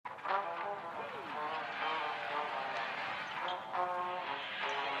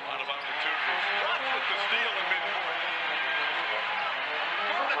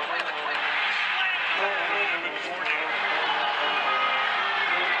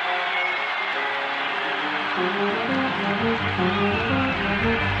And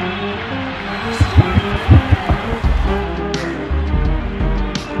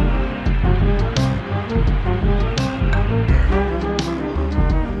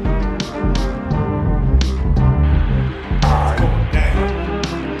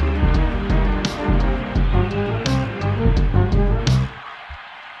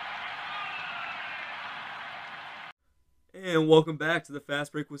welcome back to the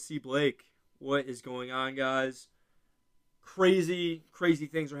Fast Break with C. Blake. What is going on, guys? Crazy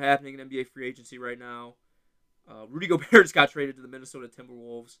things are happening in NBA free agency right now. Rudy Gobert just got traded to the Minnesota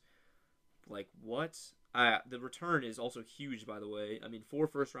Timberwolves. Like, what? The return is also huge, by the way. I mean, 4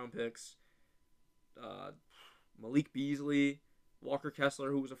 first-round picks. Malik Beasley, Walker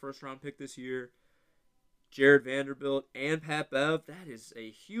Kessler, who was a first-round pick this year, Jared Vanderbilt, and Pat Bev. That is a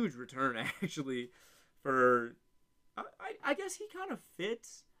huge return, actually, for... I guess he kind of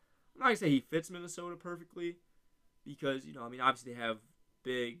fits. I'm not going to say he fits Minnesota perfectly because, I mean, obviously they have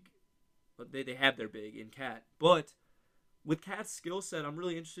they have their big in Cat. But with Cat's skill set, I'm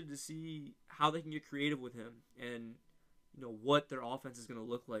really interested to see how they can get creative with him and, what their offense is going to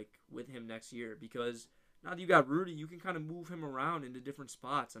look like with him next year. Because now that you got Rudy, you can kind of move him around into different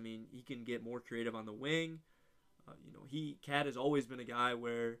spots. I mean, he can get more creative on the wing. Cat has always been a guy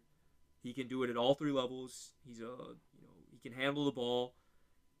where he can do it at all 3 levels. He can handle the ball.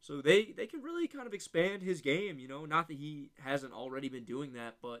 So they can really kind of expand his game, Not that he hasn't already been doing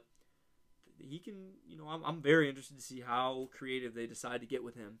that, but he can, I'm very interested to see how creative they decide to get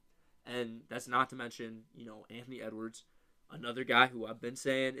with him. And that's not to mention, Anthony Edwards, another guy who I've been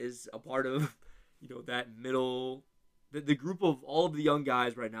saying is a part of, that middle, the group of all of the young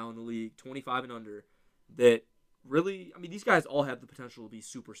guys right now in the league, 25 and under, that really, I mean, these guys all have the potential to be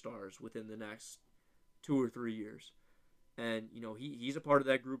superstars within the next 2 or 3 years. And, he's a part of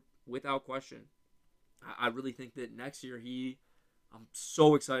that group without question. I really think that next year I'm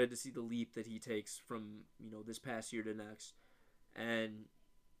so excited to see the leap that he takes from, this past year to next. And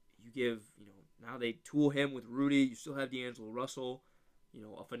you give, now they tool him with Rudy. You still have D'Angelo Russell,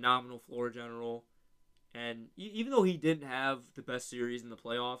 a phenomenal floor general. And even though he didn't have the best series in the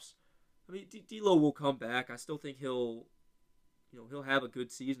playoffs, I mean, D'Lo will come back. I still think he'll have a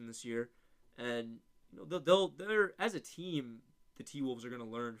good season this year. And, they're as a team, the T-Wolves are going to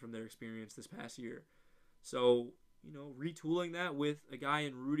learn from their experience this past year. So, retooling that with a guy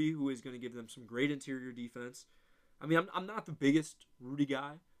in Rudy who is going to give them some great interior defense. I mean, I'm not the biggest Rudy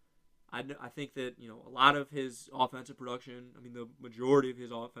guy. I think that, a lot of his offensive production, I mean, the majority of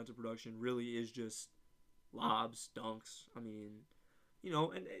his offensive production really is just lobs, dunks. I mean,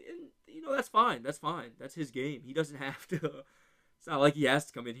 and that's fine. That's fine. That's his game. He doesn't have to... It's not like he has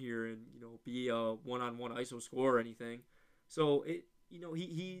to come in here and, be a one-on-one ISO scorer or anything. So,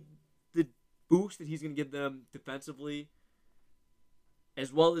 the boost that he's going to give them defensively,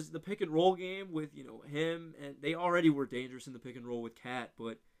 as well as the pick-and-roll game with, him, and they already were dangerous in the pick-and-roll with Cat,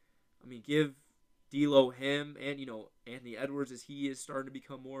 but, I mean, give D'Lo him and, Anthony Edwards as he is starting to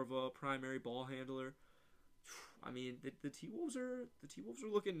become more of a primary ball handler. I mean, the T-Wolves are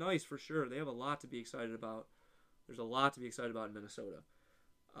looking nice for sure. They have a lot to be excited about. There's a lot to be excited about in Minnesota.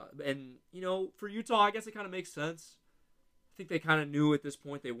 And, for Utah, I guess it kind of makes sense. I think they kind of knew at this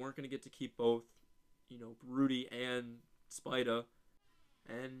point they weren't going to get to keep both, Rudy and Spida.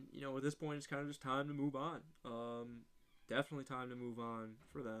 And, at this point, it's kind of just time to move on. Definitely time to move on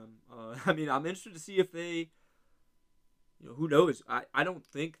for them. I mean, I'm interested to see if they, who knows? I don't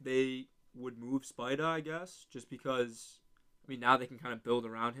think they would move Spida, I guess, just because... I mean, now they can kind of build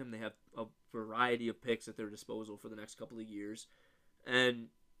around him. They have a variety of picks at their disposal for the next couple of years. And,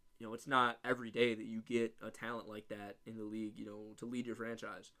 it's not every day that you get a talent like that in the league, to lead your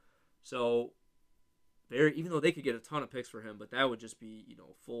franchise. So, even though they could get a ton of picks for him, but that would just be,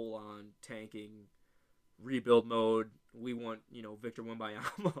 full-on tanking, rebuild mode. We want, Victor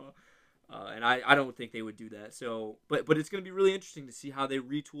Wembanyama. And I don't think they would do that. So, but it's going to be really interesting to see how they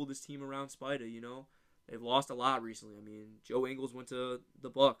retool this team around Spida, They've lost a lot recently. I mean, Joe Ingles went to the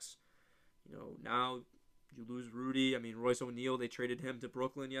Bucks. Now you lose Rudy. I mean, Royce O'Neal, they traded him to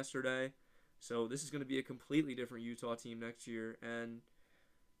Brooklyn yesterday. So this is going to be a completely different Utah team next year. And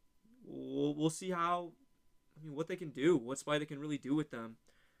we'll see what they can do, what Spida can really do with them.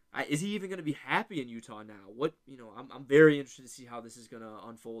 Is he even going to be happy in Utah now? I'm very interested to see how this is going to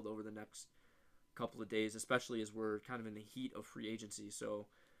unfold over the next couple of days, especially as we're kind of in the heat of free agency. So...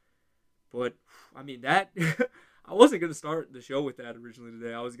 But, I mean, that, I wasn't going to start the show with that originally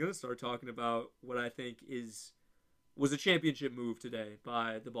today. I was going to start talking about what I think was a championship move today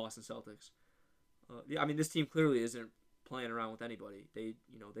by the Boston Celtics. I mean, this team clearly isn't playing around with anybody. They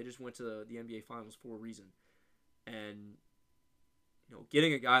just went to the NBA Finals for a reason. And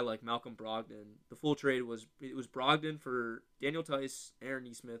getting a guy like Malcolm Brogdon, the full trade was Brogdon for Daniel Tice, Aaron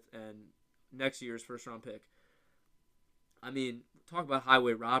Nesmith, and next year's first round pick. I mean, talk about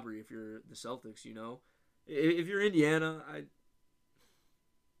highway robbery if you're the Celtics. If you're Indiana, I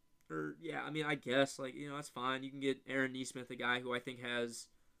guess that's fine. You can get Aaron Nesmith, a guy who I think has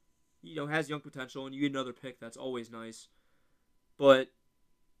young potential, and you get another pick. That's always nice. But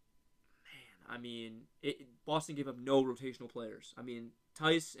man, Boston gave up no rotational players. I mean,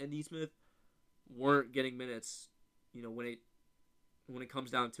 Tice and Nesmith weren't getting minutes. When it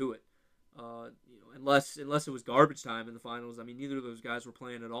comes down to it, unless it was garbage time in the finals. I mean, neither of those guys were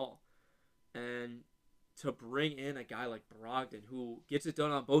playing at all, and to bring in a guy like Brogdon who gets it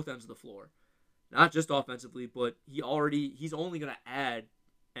done on both ends of the floor, not just offensively, but he's only going to add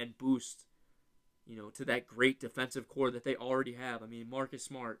and boost, to that great defensive core that they already have. I mean, Marcus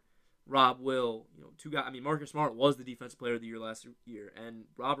Smart, Rob Will, two guys. I mean, Marcus Smart was the defensive player of the year last year, and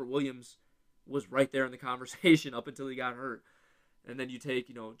Robert Williams was right there in the conversation up until he got hurt. And then you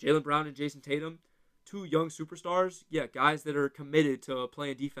take, Jaylen Brown and Jason Tatum, two young superstars, guys that are committed to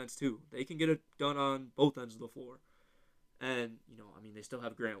playing defense too. They can get it done on both ends of the floor. And, they still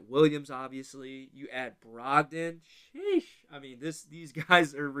have Grant Williams, obviously. You add Brogdon. Sheesh. I mean, these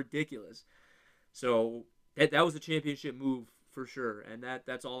guys are ridiculous. So that was a championship move for sure. And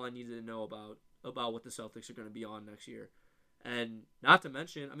that's all I needed to know about what the Celtics are going to be on next year. And not to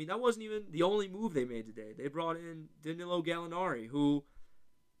mention, that wasn't even the only move they made today. They brought in Danilo Gallinari, who,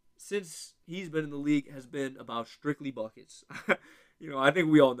 since he's been in the league, has been about strictly buckets. I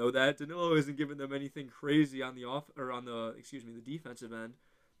think we all know that. Danilo isn't giving them anything crazy on the defensive end.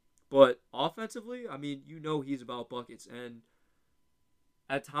 But offensively, he's about buckets. And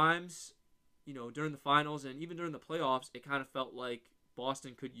at times, during the finals and even during the playoffs, it kind of felt like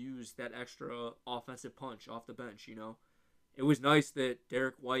Boston could use that extra offensive punch off the bench, It was nice that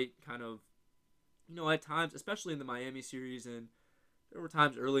Derek White kind of, at times, especially in the Miami series, and there were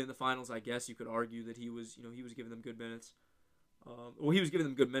times early in the finals, I guess you could argue that he was giving them good minutes. He was giving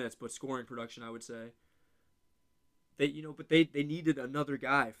them good minutes, but scoring production, I would say. But they needed another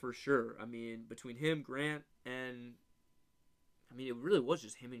guy for sure. Between him, Grant, and it really was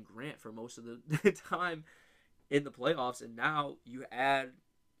just him and Grant for most of the time in the playoffs, and now you add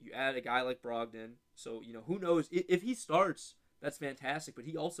a guy like Brogdon. So, who knows? If he starts, that's fantastic, but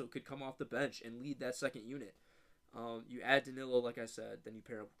he also could come off the bench and lead that second unit. You add Danilo, like I said, then you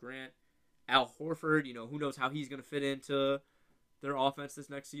pair up with Grant. Al Horford, who knows how he's going to fit into their offense this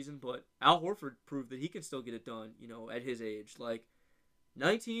next season, but Al Horford proved that he can still get it done, at his age.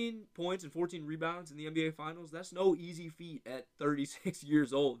 19 points and 14 rebounds in the NBA Finals, that's no easy feat at 36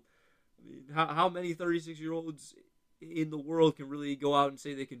 years old. How many 36-year-olds in the world can really go out and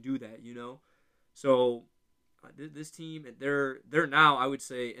say they can do that, So this team, they're now, I would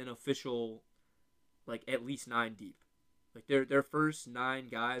say, an official, at least 9 deep. Their first 9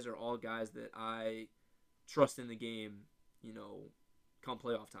 guys are all guys that I trust in the game, come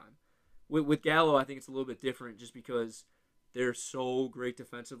playoff time. With Gallo, I think it's a little bit different just because they're so great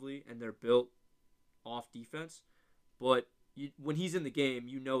defensively and they're built off defense. But when he's in the game,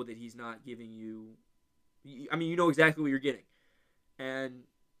 you know that he's not giving you... you know exactly what you're getting. And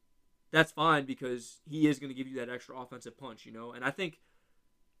that's fine because he is going to give you that extra offensive punch, And I think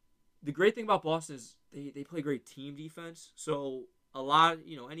the great thing about Boston is they play great team defense. So a lot,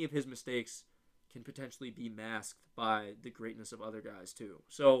 any of his mistakes can potentially be masked by the greatness of other guys too.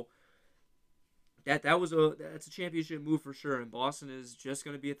 So that's a championship move for sure. And Boston is just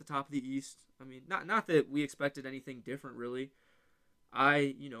going to be at the top of the East. Not that we expected anything different really.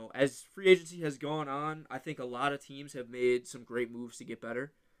 As free agency has gone on, I think a lot of teams have made some great moves to get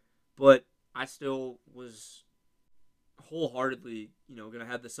better. But I still was wholeheartedly, going to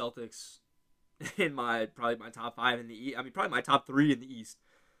have the Celtics in probably my top 5 in the East. Probably my top 3 in the East.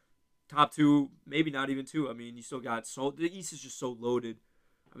 Top 2, maybe not even 2. You still got the East is just so loaded.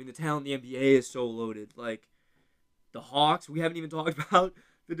 The talent in the NBA is so loaded. The Hawks, we haven't even talked about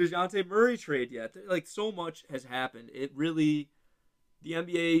the DeJounte Murray trade yet. So much has happened. It really, the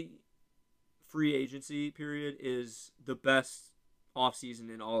NBA free agency period is the best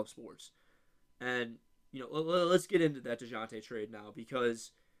offseason in all of sports. And, let's get into that DeJounte trade now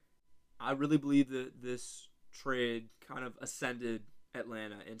because I really believe that this trade kind of ascended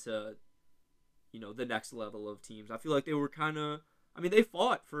Atlanta into, the next level of teams. I feel like they were kind of, they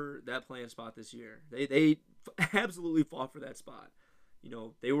fought for that playing spot this year. They absolutely fought for that spot.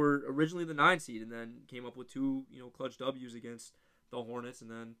 They were originally the 9 seed and then came up with 2, clutch W's against the Hornets.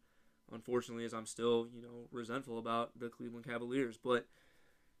 And then, unfortunately, as I'm still, resentful about the Cleveland Cavaliers. But,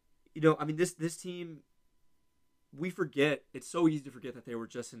 this team, we forget, it's so easy to forget that they were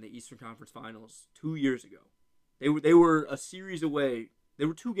just in the Eastern Conference Finals 2 years ago. They were a series away. They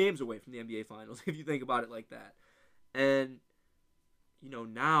were 2 games away from the NBA Finals, if you think about it like that. And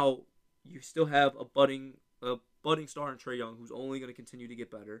now you still have a budding star in Trae Young who's only going to continue to get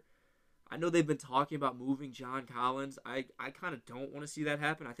better. I know they've been talking about moving John Collins. I kind of don't want to see that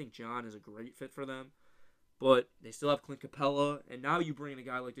happen. I think John is a great fit for them. But they still have Clint Capella, and now you bring in a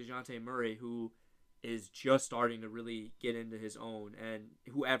guy like DeJounte Murray who is just starting to really get into his own and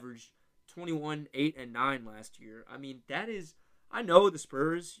who averaged 21, 8, and 9 last year. I mean, that is, I know the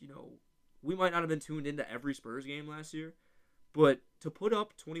Spurs, we might not have been tuned into every Spurs game last year, but to put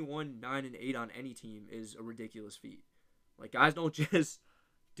up 21, 9, and 8 on any team is a ridiculous feat. Like, guys don't just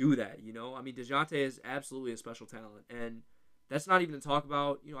do that, I mean, DeJounte is absolutely a special talent, and that's not even to talk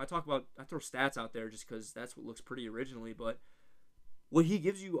about, I throw stats out there just because that's what looks pretty originally, but what he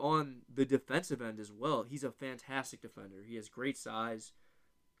gives you on the defensive end as well, he's a fantastic defender. He has great size,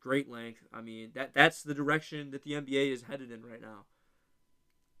 great length. I mean, that's the direction that the NBA is headed in right now.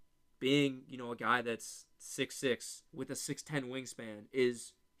 Being, a guy that's 6'6" with a 6'10" wingspan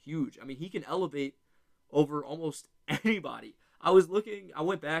is huge. I mean, he can elevate over almost anybody. I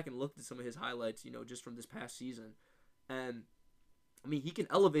went back and looked at some of his highlights, just from this past season. And, I mean, he can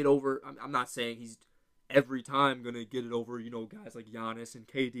elevate over, I'm not saying he's every time going to get it over, guys like Giannis and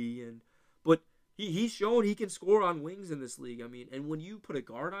KD. But he's shown he can score on wings in this league. I mean, and when you put a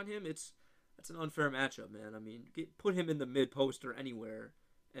guard on him, that's an unfair matchup, man. I mean, put him in the mid-post or anywhere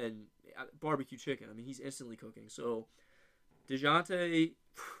and barbecue chicken. I mean, he's instantly cooking. So, DeJounte,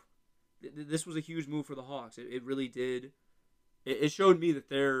 this was a huge move for the Hawks. It really did. It showed me that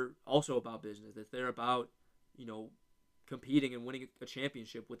they're also about business, that they're about, competing and winning a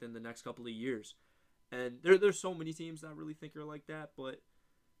championship within the next couple of years. And there's so many teams that I really think are like that. But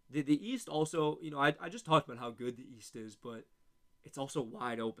the East also, I just talked about how good the East is, but it's also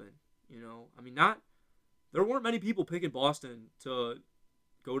wide open. I mean, there weren't many people picking Boston to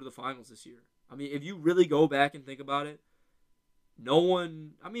go to the finals this year. I mean, if you really go back and think about it,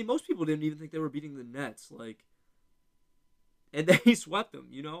 most people didn't even think they were beating the Nets. And they swept them,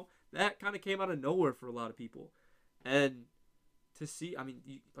 That kind of came out of nowhere for a lot of people. And to see, I mean,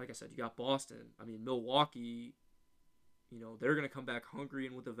 like I said, you got Boston. I mean, Milwaukee, they're going to come back hungry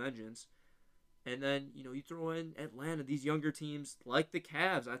and with a vengeance. And then, you throw in Atlanta, these younger teams like the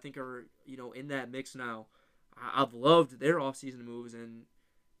Cavs, I think are, in that mix now. I've loved their offseason moves, and,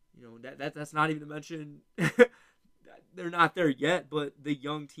 that's not even to mention they're not there yet, but the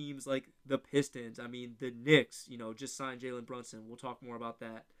young teams like the Pistons, I mean, the Knicks, just signed Jalen Brunson. We'll talk more about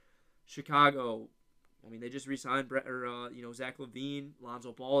that. Chicago, I mean, they just re-signed Zach LaVine.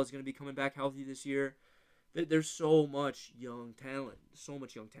 Lonzo Ball is going to be coming back healthy this year. There's so much young talent.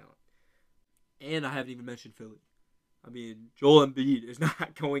 And I haven't even mentioned Philly. I mean, Joel Embiid is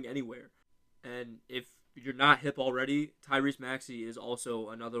not going anywhere. And if you're not hip already, Tyrese Maxey is also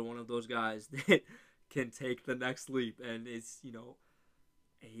another one of those guys that can take the next leap. And it's,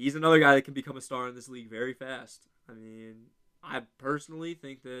 he's another guy that can become a star in this league very fast. I mean, I personally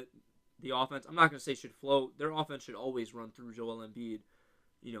think that the offense, I'm not going to say should float. Their offense should always run through Joel Embiid,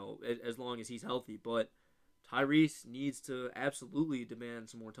 as long as he's healthy. But Tyrese needs to absolutely demand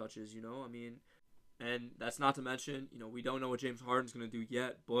some more touches, I mean, and that's not to mention, we don't know what James Harden's going to do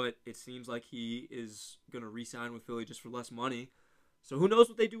yet, but it seems like he is going to re-sign with Philly just for less money. So who knows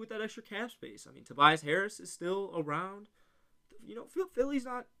what they do with that extra cap space? I mean, Tobias Harris is still around. Philly's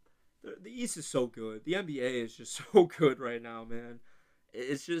not, the East is so good. The NBA is just so good right now, man.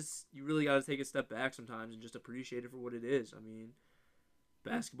 It's just, you really got to take a step back sometimes and just appreciate it for what it is. I mean,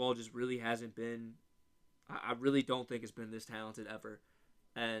 basketball just really hasn't been, I really don't think it's been this talented ever.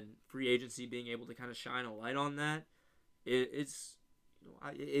 And free agency being able to kind of shine a light on that, it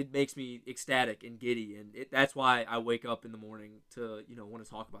makes me ecstatic and giddy. And that's why I wake up in the morning to, want to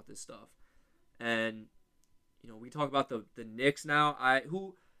talk about this stuff. And, we talk about the Knicks now. I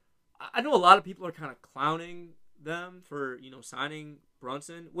know a lot of people are kind of clowning them for, signing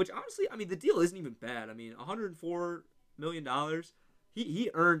Brunson, which honestly, I mean, the deal isn't even bad. I mean, $104 million, he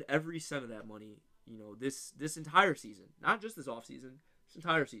earned every cent of that money, this entire season, not just this offseason, this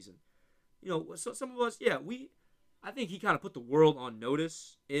entire season. So some of us, I think he kind of put the world on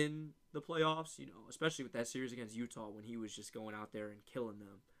notice in the playoffs, especially with that series against Utah when he was just going out there and killing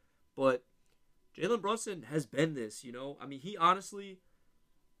them. But Jalen Brunson has been this, I mean, he honestly,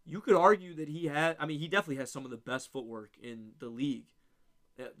 you could argue that he definitely has some of the best footwork in the league.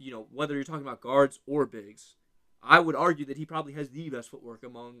 Whether you're talking about guards or bigs, I would argue that he probably has the best footwork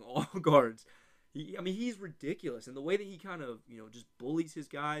among all guards. He's ridiculous, and the way that he kind of, just bullies his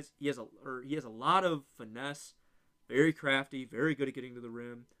guys, he has a lot of finesse. Very crafty, very good at getting to the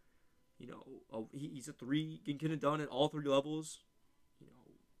rim. He's a three, can get it done at all three levels.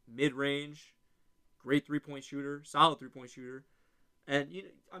 Mid-range, great three-point shooter, solid three-point shooter. And,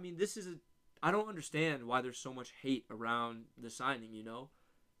 this is I don't understand why there's so much hate around the signing,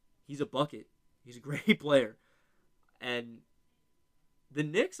 He's a bucket. He's a great player. And the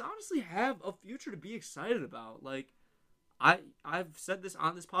Knicks honestly have a future to be excited about. Like, I've said this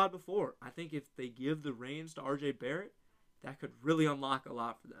on this pod before. I think if they give the reins to RJ Barrett, that could really unlock a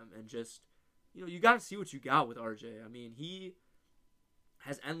lot for them. And just, you got to see what you got with RJ. I mean, he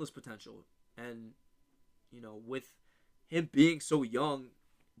has endless potential. And, with him being so young,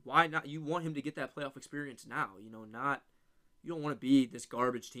 why not? You want him to get that playoff experience now. You don't want to be this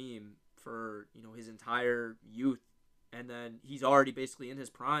garbage team for, his entire youth. And then he's already basically in his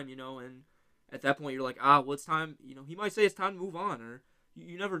prime, and at that point you're like, well, it's time, he might say it's time to move on, or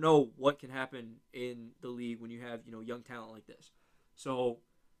you never know what can happen in the league when you have, young talent like this. So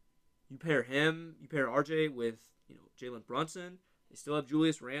you pair RJ with, Jalen Brunson. They still have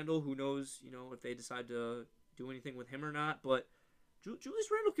Julius Randle. Who knows, if they decide to do anything with him or not, but Julius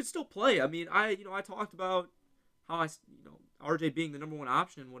Randle could still play. I mean, I talked about how RJ being the number one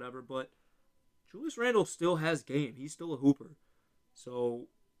option and whatever, but Julius Randle still has game. He's still a hooper. So,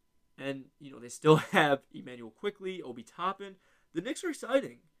 and, they still have Emmanuel Quickly, Obi Toppin. The Knicks are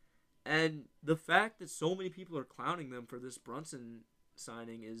exciting. And the fact that so many people are clowning them for this Brunson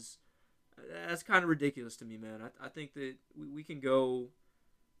signing that's kind of ridiculous to me, man. I think that we can go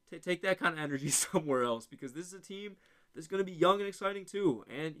take that kind of energy somewhere else, because this is a team that's going to be young and exciting too.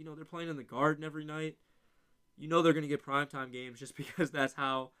 And, they're playing in the Garden every night. They're going to get primetime games just because that's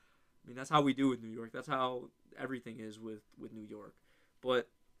how we do with New York. That's how everything is with New York. But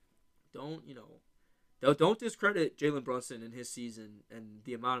don't discredit Jalen Brunson in his season and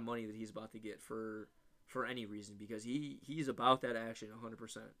the amount of money that he's about to get for any reason, because he's about that action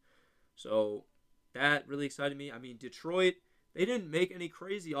 100%. So that really excited me. I mean, Detroit, they didn't make any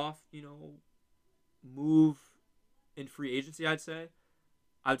crazy move in free agency, I'd say.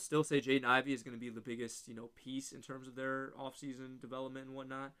 I would still say Jaden Ivey is going to be the biggest, piece in terms of their offseason development and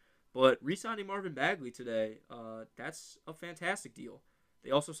whatnot. But re-signing Marvin Bagley today, that's a fantastic deal.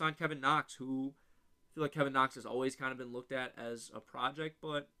 They also signed Kevin Knox, who I feel like Kevin Knox has always kind of been looked at as a project,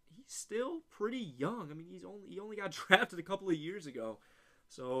 but he's still pretty young. I mean, he only got drafted a couple of years ago.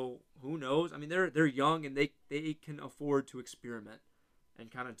 So who knows? I mean, they're young, and they can afford to experiment and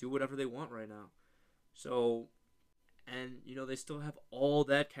kind of do whatever they want right now. So, and they still have all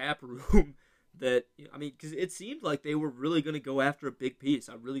that cap room that, because it seemed like they were really going to go after a big piece.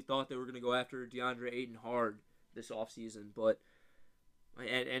 I really thought they were going to go after DeAndre Ayton hard this offseason, but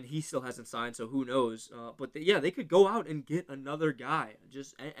and he still hasn't signed, so who knows? But they could go out and get another guy,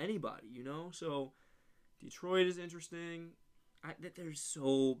 just anybody, So Detroit is interesting. There's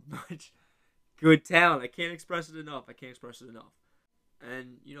so much good talent. I can't express it enough.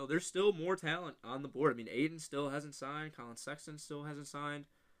 And, there's still more talent on the board. I mean, Ayton still hasn't signed. Colin Sexton still hasn't signed.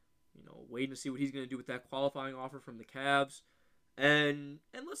 Waiting to see what he's going to do with that qualifying offer from the Cavs. And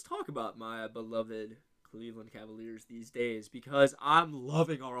let's talk about my beloved Cleveland Cavaliers these days, because I'm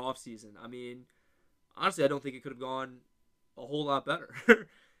loving our offseason. I mean, honestly, I don't think it could have gone a whole lot better.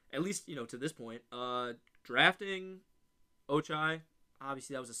 At least, to this point. Drafting Ochai,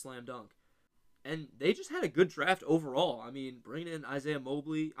 obviously that was a slam dunk. And they just had a good draft overall. I mean, bringing in Isaiah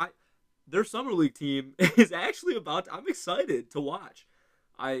Mobley, their summer league team is actually I'm excited to watch.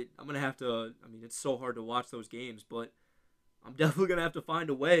 I'm going to have to, it's so hard to watch those games, but I'm definitely going to have to find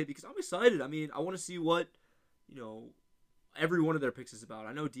a way, because I'm excited. I mean, I want to see what, every one of their picks is about.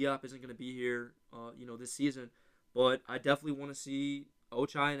 I know Diop isn't going to be here, this season, but I definitely want to see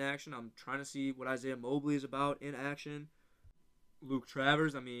Ochai in action. I'm trying to see what Isaiah Mobley is about in action. Luke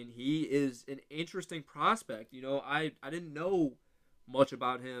Travers, he is an interesting prospect. I didn't know much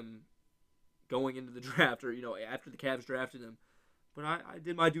about him going into the draft, or, after the Cavs drafted him. But I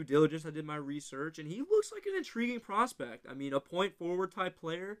did my due diligence, I did my research, and he looks like an intriguing prospect. A point forward type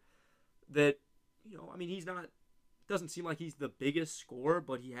player that, he's not, doesn't seem like he's the biggest scorer,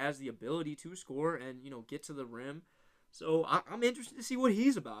 but he has the ability to score and, get to the rim. So I'm interested to see what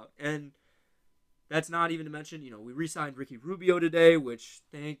he's about. And that's not even to mention, we re-signed Ricky Rubio today, which,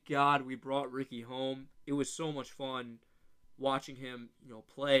 thank God we brought Ricky home. It was so much fun watching him,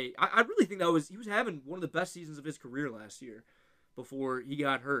 play. I really think he was having one of the best seasons of his career last year before he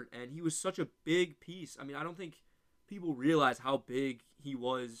got hurt. And he was such a big piece. I don't think people realize how big he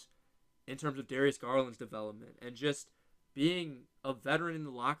was in terms of Darius Garland's development and just being a veteran in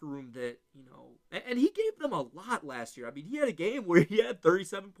the locker room that, and he gave them a lot last year. He had a game where he had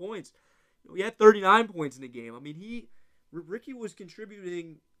 37 points. He had 39 points in the game. I mean, Ricky was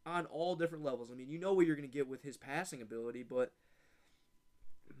contributing on all different levels. I mean, you know what you're going to get with his passing ability, but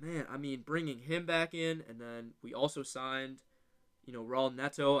man, I mean, bringing him back in, and then we also signed, Raul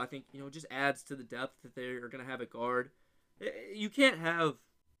Neto. I think, just adds to the depth that they're going to have at guard. You can't have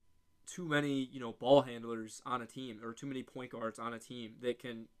too many, ball handlers on a team or too many point guards on a team that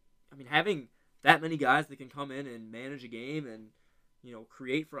can, I mean, having that many guys that can come in and manage a game and,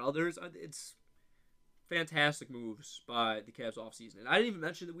 create for others, it's fantastic moves by the Cavs offseason. And I didn't even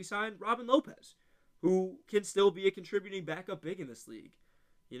mention that we signed Robin Lopez, who can still be a contributing backup big in this league.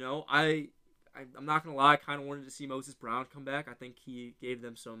 I'm not going to lie, I kind of wanted to see Moses Brown come back. I think he gave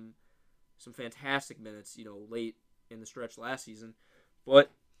them some fantastic minutes, late in the stretch last season. But,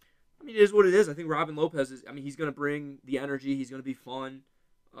 I mean, it is what it is. I think Robin Lopez he's going to bring the energy. He's going to be fun.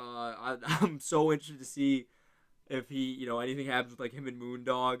 I'm so interested to see if he, anything happens with like him and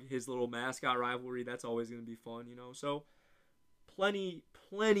Moondog, his little mascot rivalry. That's always going to be fun, So, plenty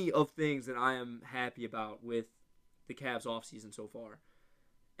of things that I am happy about with the Cavs offseason so far.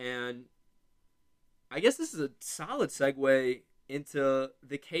 And I guess this is a solid segue into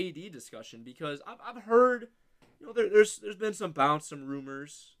the KD discussion because I've heard, there's been some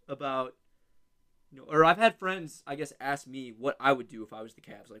rumors about, or I've had friends, I guess, ask me what I would do if I was the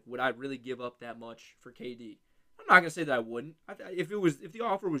Cavs. Like, would I really give up that much for KD? I'm not gonna say that I wouldn't. If the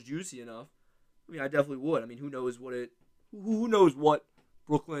offer was juicy enough, I mean, I definitely would. I mean, who knows what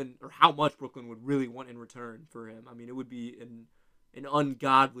Brooklyn or how much Brooklyn would really want in return for him? I mean, it would be an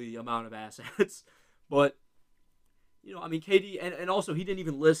ungodly amount of assets. But, I mean, KD, and also he didn't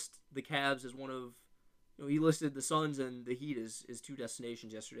even list the Cavs as one of, he listed the Suns and the Heat as two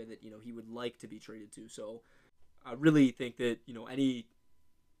destinations yesterday that, he would like to be traded to. So I really think that, any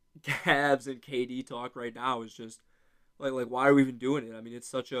Cavs and KD talk right now is just, like why are we even doing it? I mean, it's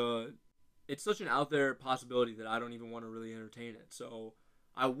such an out there possibility that I don't even want to really entertain it. So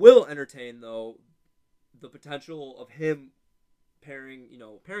I will entertain, though, the potential of him pairing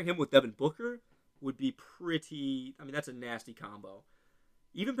him with Devin Booker would be pretty. I mean, that's a nasty combo.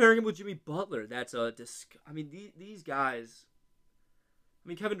 Even pairing him with Jimmy Butler, that's a I mean, these guys. I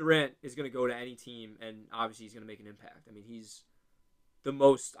mean, Kevin Durant is going to go to any team, and obviously he's going to make an impact. I mean, he's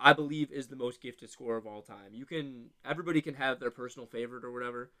I believe, is the most gifted scorer of all time. Everybody can have their personal favorite or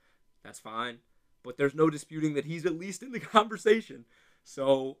whatever. That's fine, but there's no disputing that he's at least in the conversation.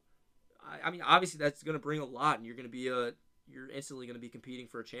 So, I mean, obviously that's going to bring a lot, and you're instantly going to be competing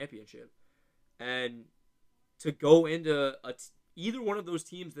for a championship. And to go into either one of those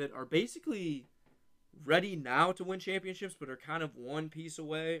teams that are basically ready now to win championships but are kind of one piece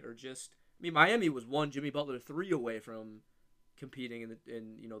away, or just, I mean, Miami was one Jimmy Butler 3 away from competing in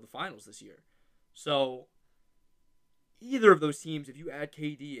the finals this year. So either of those teams, if you add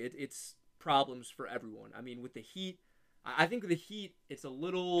KD, it's problems for everyone. I mean, with the Heat, I think with the Heat, I'm a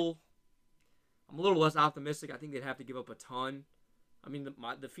little less optimistic. I think they'd have to give up a ton. I mean,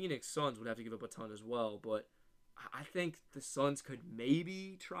 the Phoenix Suns would have to give up a ton as well, but I think the Suns could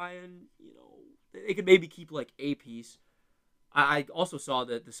maybe try and, they could maybe keep like a piece. I also saw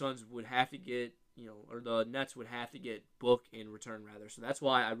that the Suns would have to get, or the Nets would have to get Book in return, rather. So that's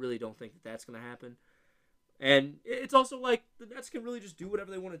why I really don't think that that's going to happen. And it's also like the Nets can really just do whatever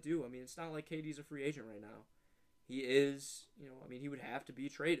they want to do. I mean, it's not like KD's a free agent right now. He is, he would have to be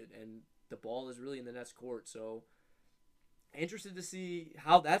traded, and the ball is really in the Nets' court. So interested to see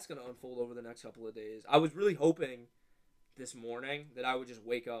how that's going to unfold over the next couple of days. I was really hoping this morning that I would just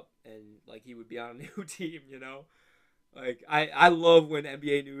wake up and like he would be on a new team, Like I love when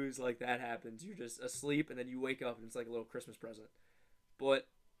NBA news like that happens. You're just asleep and then you wake up and it's like a little Christmas present. But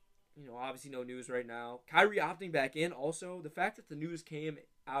obviously no news right now. Kyrie opting back in, also the fact that the news came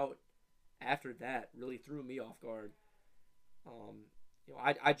out after that really threw me off guard.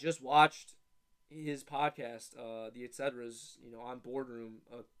 I just watched his podcast, the Etc's, on Boardroom.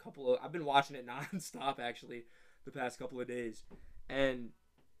 I've been watching it nonstop actually the past couple of days, and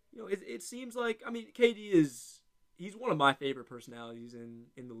it seems like, I mean, KD he's one of my favorite personalities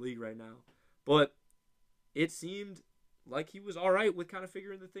in the league right now, but it seemed like he was all right with kind of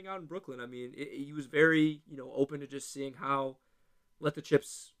figuring the thing out in Brooklyn. I mean, he was very open to just seeing how, let the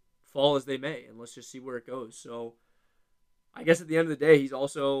chips fall as they may, and let's just see where it goes. So I guess at the end of the day,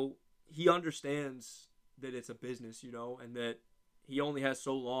 he understands that it's a business, and that he only has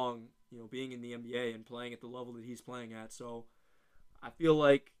so long, being in the NBA and playing at the level that he's playing at. So I feel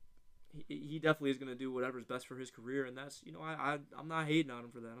like he definitely is going to do whatever's best for his career, and that's, I'm not hating on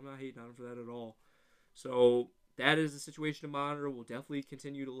him for that. I'm not hating on him for that at all. So that is the situation to monitor. We'll definitely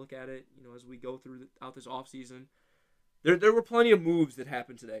continue to look at it, as we go throughout this offseason. there were plenty of moves that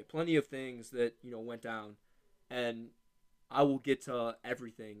happened today, plenty of things that went down, and I will get to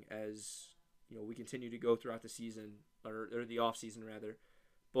everything as we continue to go throughout the season or the off season rather.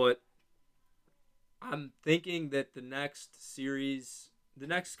 But I'm thinking that the next series, the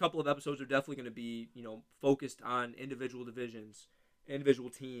next couple of episodes are definitely going to be focused on individual divisions, individual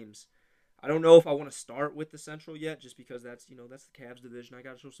teams. I don't know if I want to start with the Central yet, just because that's the Cavs division. I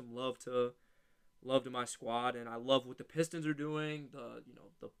got to show some love to my squad, and I love what the Pistons are doing.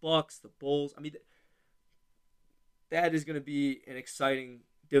 The Bucks, the Bulls. I mean, that is going to be an exciting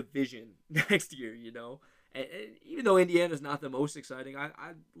division next year. And even though Indiana's not the most exciting, I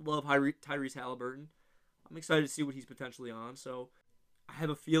love Tyrese Halliburton. I'm excited to see what he's potentially on. So I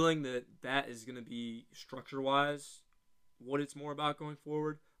have a feeling that is going to be structure wise what it's more about going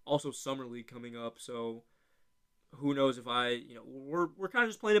forward. Also, Summer League coming up, so who knows if we're kind of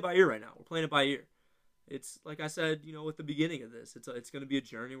just playing it by ear right now. We're playing it by ear. It's like I said, at the beginning of this, it's going to be a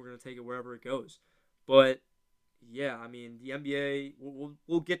journey. We're going to take it wherever it goes. But yeah, I mean, the NBA,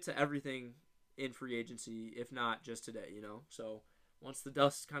 we'll get to everything in free agency, if not just today. So once the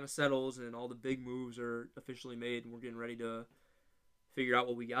dust kind of settles and all the big moves are officially made, and we're getting ready to figure out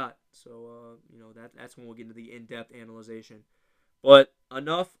what we got. So that's when we'll get into the in-depth analyzation. But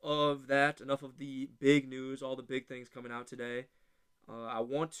enough of that, enough of the big news, all the big things coming out today. I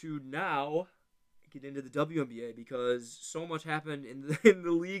want to now get into the WNBA because so much happened in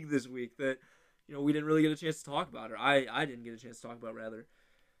the league this week that we didn't really get a chance to talk about, or I didn't get a chance to talk about rather.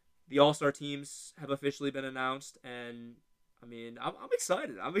 The All-Star teams have officially been announced, and I mean I'm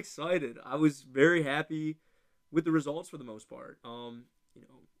excited. I'm excited. I was very happy with the results for the most part.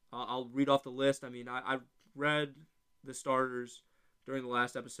 I'll read off the list. I mean I read the starters during the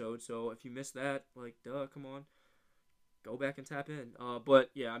last episode, so if you missed that, come on, go back and tap in.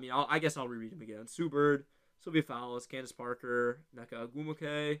 But yeah, I mean, I guess I'll reread them again. Sue Bird, Sylvia Fowles, Candace Parker, Nneka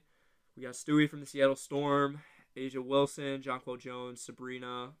Ogwumike. We got Stewie from the Seattle Storm, Asia Wilson, Jonquel Jones,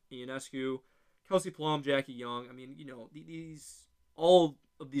 Sabrina Ionescu, Kelsey Plum, Jackie Young. I mean, all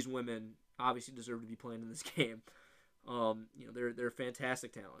of these women obviously deserve to be playing in this game. They're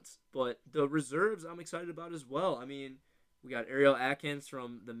fantastic talents. But the reserves I'm excited about as well. I mean, we got Ariel Atkins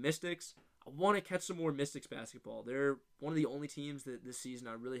from the Mystics. I want to catch some more Mystics basketball. They're one of the only teams that this season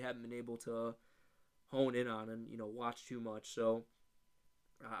I really haven't been able to hone in on and watch too much. So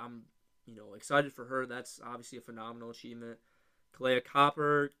I'm excited for her. That's obviously a phenomenal achievement. Kalea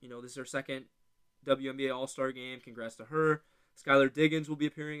Copper, this is her second WNBA All-Star game. Congrats to her. Skylar Diggins will be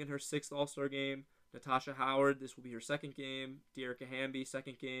appearing in her 6th All-Star game. Natasha Howard, this will be her 2nd game. Dearica Hamby,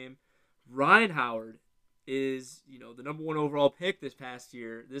 2nd game. Rhyne Howard is, the number 1 overall pick this past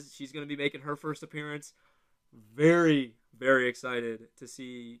year. She's going to be making her first appearance. Very, very excited to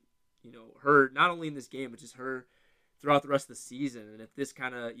see, her not only in this game, but just her throughout the rest of the season. And if this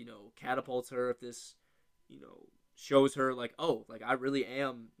kind of, catapults her, if this, shows her I really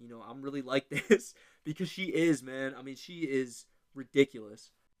am, I'm really like this because she is, man. I mean, she is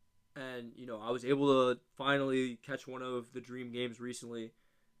ridiculous. And, I was able to finally catch one of the Dream games recently.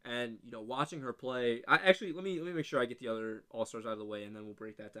 And, watching her play, let me make sure I get the other All-Stars out of the way, and then we'll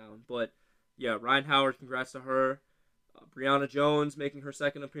break that down. But, yeah, Rhyne Howard, congrats to her. Brianna Jones making her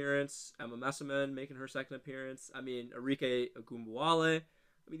 2nd appearance. Emma Messaman making her 2nd appearance. I mean, Arike Ogunbowale.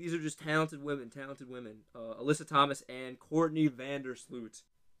 I mean, these are just talented women. Alyssa Thomas and Courtney Vandersloot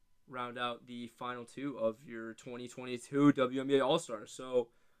round out the final 2 of your 2022 WNBA All-Stars. So,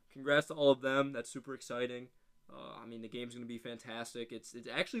 congrats to all of them. That's super exciting. I mean, the game's going to be fantastic. It's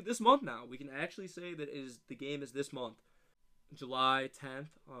actually this month now. We can actually say that the game is this month, July 10th.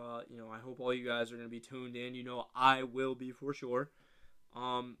 I hope all you guys are going to be tuned in. I will be for sure.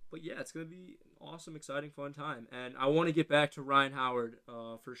 But yeah, it's going to be an awesome, exciting, fun time. And I want to get back to Rhyne Howard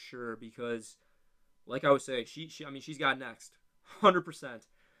for sure because, like I was saying, she's got next, 100%.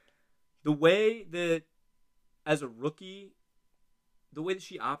 The way that as a rookie, the way that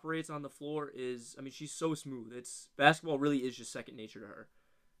she operates on the floor is, she's so smooth. Basketball really is just second nature to her.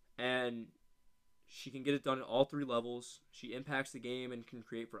 And she can get it done at all 3 levels. She impacts the game and can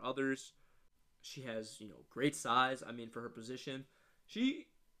create for others. She has, great size. For her position.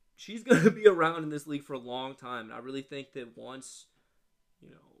 She's going to be around in this league for a long time. And I really think that once,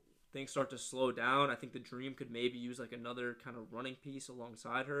 things start to slow down, I think the Dream could maybe use another kind of running piece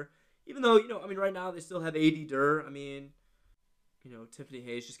alongside her. Even though, right now they still have A.D. Durr. Tiffany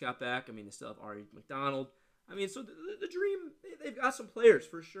Hayes just got back. They still have Ari McDonald. So the Dream, they've got some players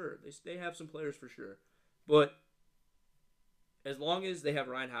for sure. They have some players for sure. But as long as they have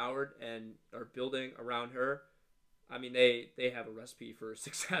Rhyne Howard and are building around her, they have a recipe for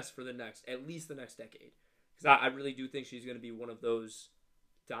success for at least the next decade. because I really do think she's going to be one of those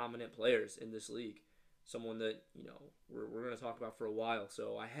dominant players in this league. Someone that, we're going to talk about for a while.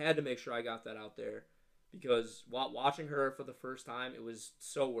 So I had to make sure I got that out there because while watching her for the first time, it was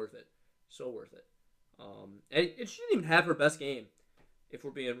so worth it. So worth it. And she didn't even have her best game, if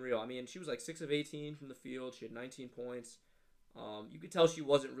we're being real. I mean, she was like 6 of 18 from the field. She had 19 points. You could tell she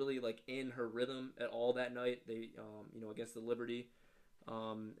wasn't really like in her rhythm at all that night. They, against the Liberty.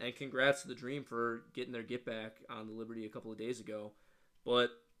 And congrats to the Dream for getting their get back on the Liberty a couple of days ago.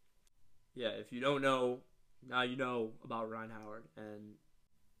 But yeah, if you don't know, now you know about Rhyne Howard. And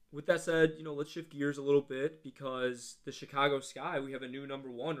with that said, let's shift gears a little bit because the Chicago Sky, we have a new number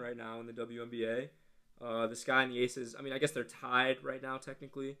 1 right now in the WNBA. The Sky and the Aces, I mean, I guess they're tied right now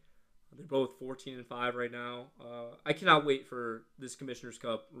technically. They're both 14-5 right now. I cannot wait for this Commissioner's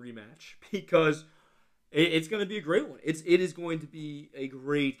Cup rematch because it's going to be a great one. It is going to be a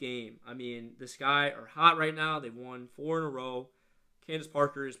great game. I mean, the Sky are hot right now. They've won 4 in a row. Candace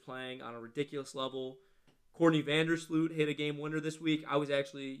Parker is playing on a ridiculous level. Courtney Vandersloot hit a game winner this week. I was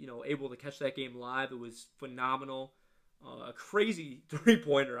actually, able to catch that game live. It was phenomenal. A crazy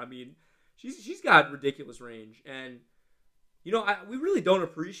three-pointer. I mean, she's got ridiculous range. And, we really don't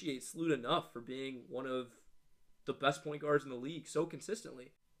appreciate Sloot enough for being one of the best point guards in the league so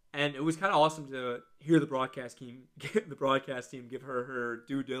consistently. And it was kind of awesome to hear the broadcast team give her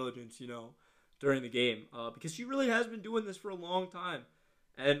due diligence, during the game. Because she really has been doing this for a long time.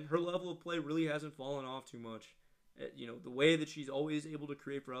 And her level of play really hasn't fallen off too much. The way that she's always able to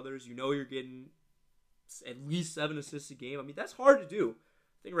create for others, you're getting at least 7 assists a game. I mean, that's hard to do.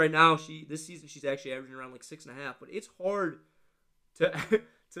 I think right now, this season, she's actually averaging around like 6.5. But it's hard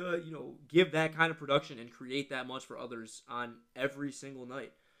to give that kind of production and create that much for others on every single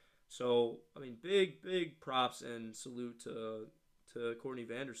night. So, I mean, big props and salute to Courtney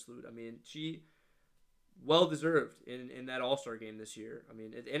Vandersloot. I mean, she well-deserved in that All-Star game this year. I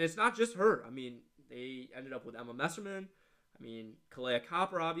mean, and it's not just her. I mean, they ended up with Emma Messerman. I mean, Kalea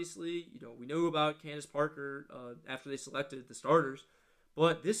Copper, obviously. We knew about Candace Parker after they selected the starters.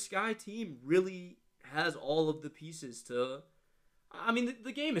 But this Sky team really has all of the pieces to... I mean,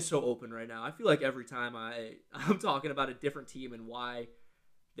 the game is so open right now. I feel like every time I'm talking about a different team and why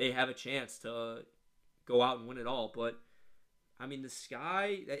they have a chance to go out and win it all. But, I mean, the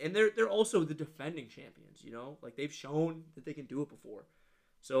Sky... And they're also the defending champions, Like, they've shown that they can do it before.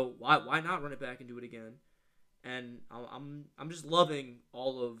 So, why not run it back and do it again? And I'm just loving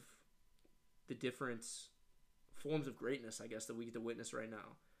all of the different forms of greatness, I guess, that we get to witness right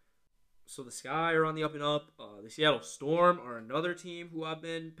now. So the Sky are on the up and up. The Seattle Storm are another team who I've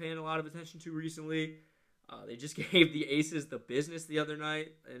been paying a lot of attention to recently. They just gave the Aces the business the other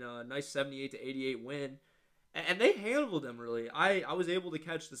night in a nice 78-88 win. And they handled them, really. I was able to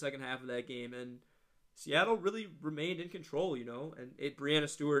catch the second half of that game, and Seattle really remained in control, And Breanna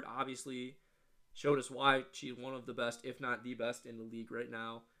Stewart obviously showed us why she's one of the best, if not the best, in the league right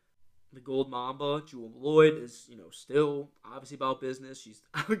now. The Gold Mamba, Jewel Lloyd, is, still obviously about business. She's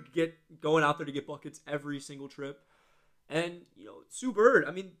going out there to get buckets every single trip. And, Sue Bird,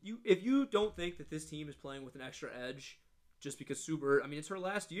 I mean, if you don't think that this team is playing with an extra edge just because Sue Bird, I mean, it's her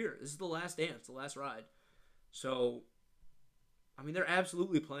last year. This is the last dance, the last ride. So, I mean, they're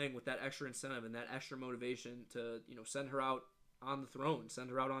absolutely playing with that extra incentive and that extra motivation to, send her out on the throne, send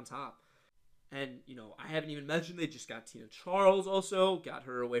her out on top. And, I haven't even mentioned they just got Tina Charles also, got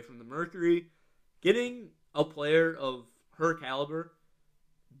her away from the Mercury. Getting a player of her caliber,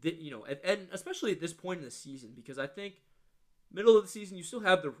 and especially at this point in the season, because I think middle of the season you still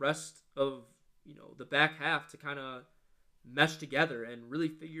have the rest of, the back half to kind of mesh together and really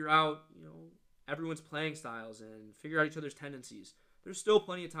figure out, everyone's playing styles and figure out each other's tendencies. There's still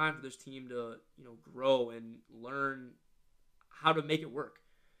plenty of time for this team to, grow and learn how to make it work.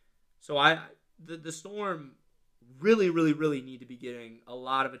 So the Storm really, really, really need to be getting a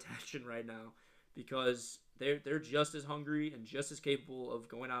lot of attention right now because they're just as hungry and just as capable of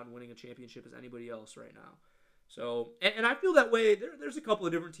going out and winning a championship as anybody else right now. So, and I feel that way. There's a couple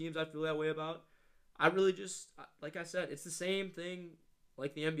of different teams I feel that way about. I really just, like I said, it's the same thing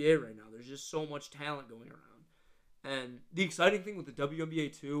like the NBA right now. There's just so much talent going around. And the exciting thing with the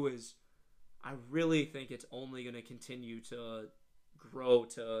WNBA too is I really think it's only going to continue to grow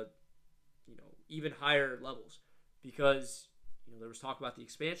to even higher levels because there was talk about the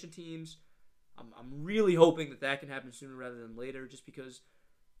expansion teams. I'm really hoping that can happen sooner rather than later just because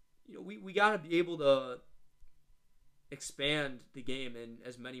we got to be able to expand the game in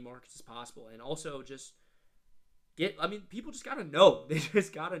as many markets as possible and also just people just got to know. They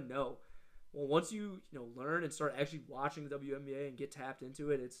just got to know. Well, once you learn and start actually watching the WNBA and get tapped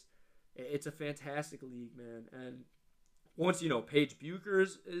into it, It's a fantastic league, man. And once Paige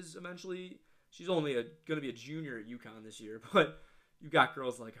Buchers is eventually, she's only going to be a junior at UConn this year, but you got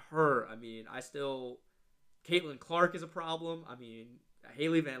girls like her. I mean, Caitlin Clark is a problem. I mean,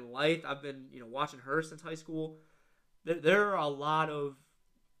 Haley Van Lythe, I've been watching her since high school. There are a lot of,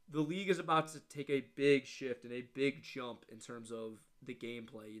 the league is about to take a big shift and a big jump in terms of the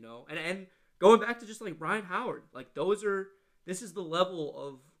gameplay, and going back to just like Rhyne Howard, like this is the level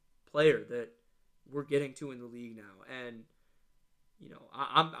of player that we're getting to in the league now, and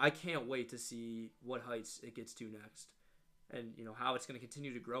I can't wait to see what heights it gets to next, and how it's going to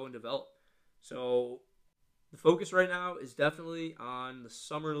continue to grow and develop. So the focus right now is definitely on the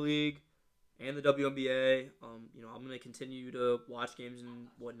summer league and the WNBA. I'm going to continue to watch games and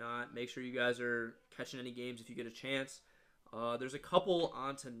whatnot. Make sure you guys are catching any games if you get a chance. There's a couple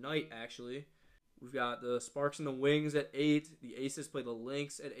on tonight, actually. We've got the Sparks and the Wings at 8. The Aces play the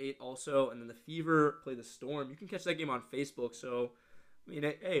Lynx at 8 also. And then the Fever play the Storm. You can catch that game on Facebook. So, I mean,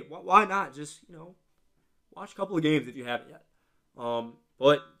 hey, why not just, watch a couple of games if you haven't yet.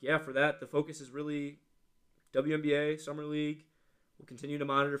 But, yeah, for that, the focus is really WNBA, Summer League. We'll continue to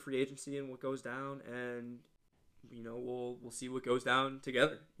monitor free agency and what goes down. And, we'll see what goes down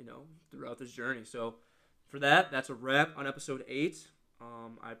together, throughout this journey. So, for that, that's a wrap on episode 8.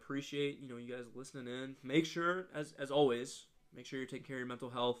 I appreciate, you guys listening in. Make sure, as always, make sure you're taking care of your mental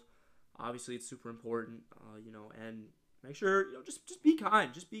health. Obviously, it's super important, and make sure, just be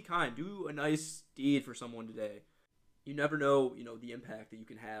kind. Just be kind. Do a nice deed for someone today. You never know, the impact that you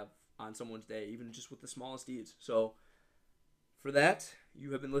can have on someone's day, even just with the smallest deeds. So, for that,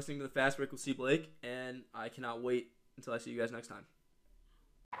 you have been listening to The Fast Break with C. Blake, and I cannot wait until I see you guys next time.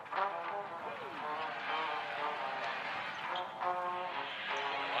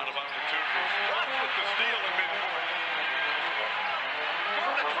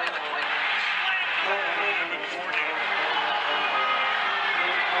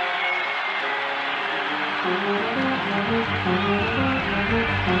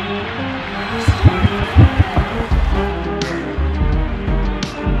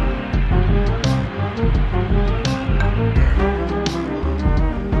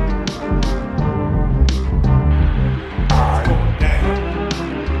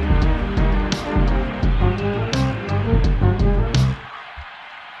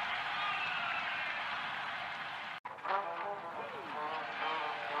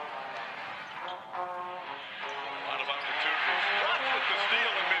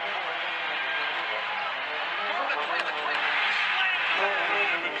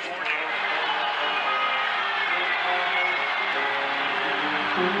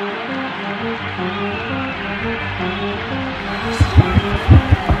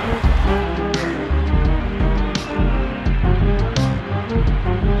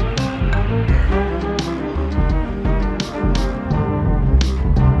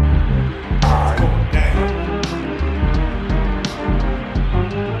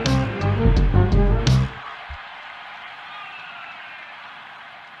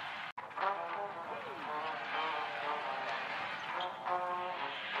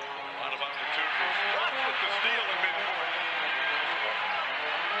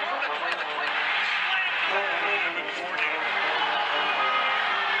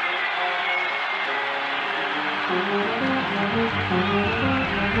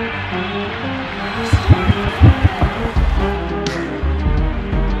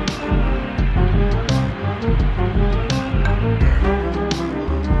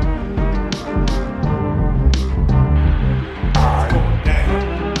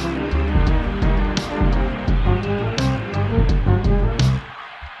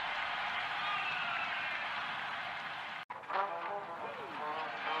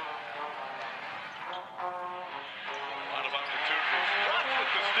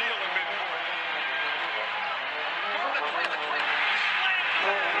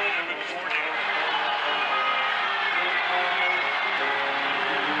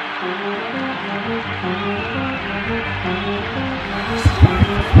 Thank you.